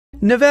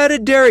Nevada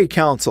Dairy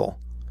Council,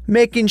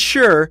 making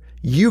sure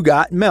you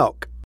got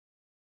milk.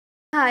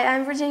 Hi,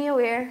 I'm Virginia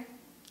Wier.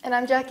 And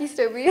I'm Jackie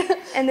Stobe.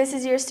 And this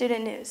is your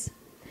student news.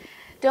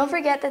 Don't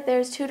forget that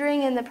there's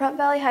tutoring in the Pahrump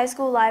Valley High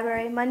School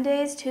Library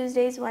Mondays,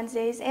 Tuesdays,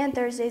 Wednesdays, and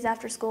Thursdays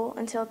after school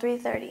until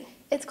 3:30.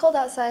 It's cold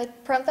outside.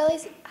 Pahrump Valley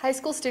High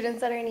School students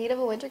that are in need of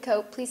a winter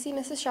coat, please see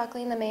Mrs.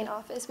 Shockley in the main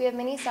office. We have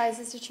many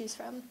sizes to choose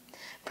from.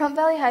 Pahrump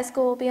Valley High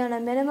School will be on a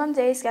minimum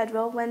day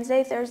schedule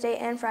Wednesday, Thursday,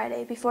 and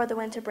Friday before the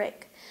winter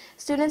break.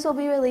 Students will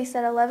be released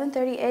at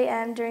 11:30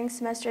 a.m. during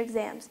semester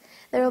exams.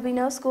 There will be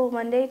no school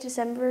Monday,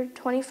 December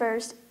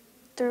 21st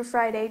through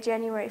Friday,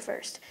 January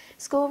 1st.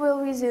 School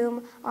will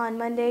resume on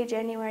Monday,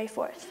 January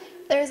 4th.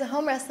 There is a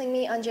home wrestling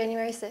meet on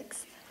January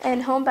 6th.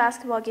 And home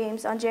basketball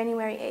games on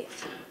January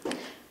 8th.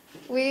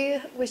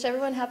 We wish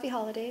everyone happy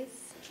holidays.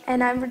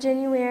 And I'm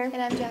Virginia Wier.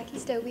 And I'm Jackie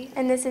Stobe.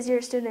 And this is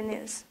your student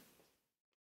news.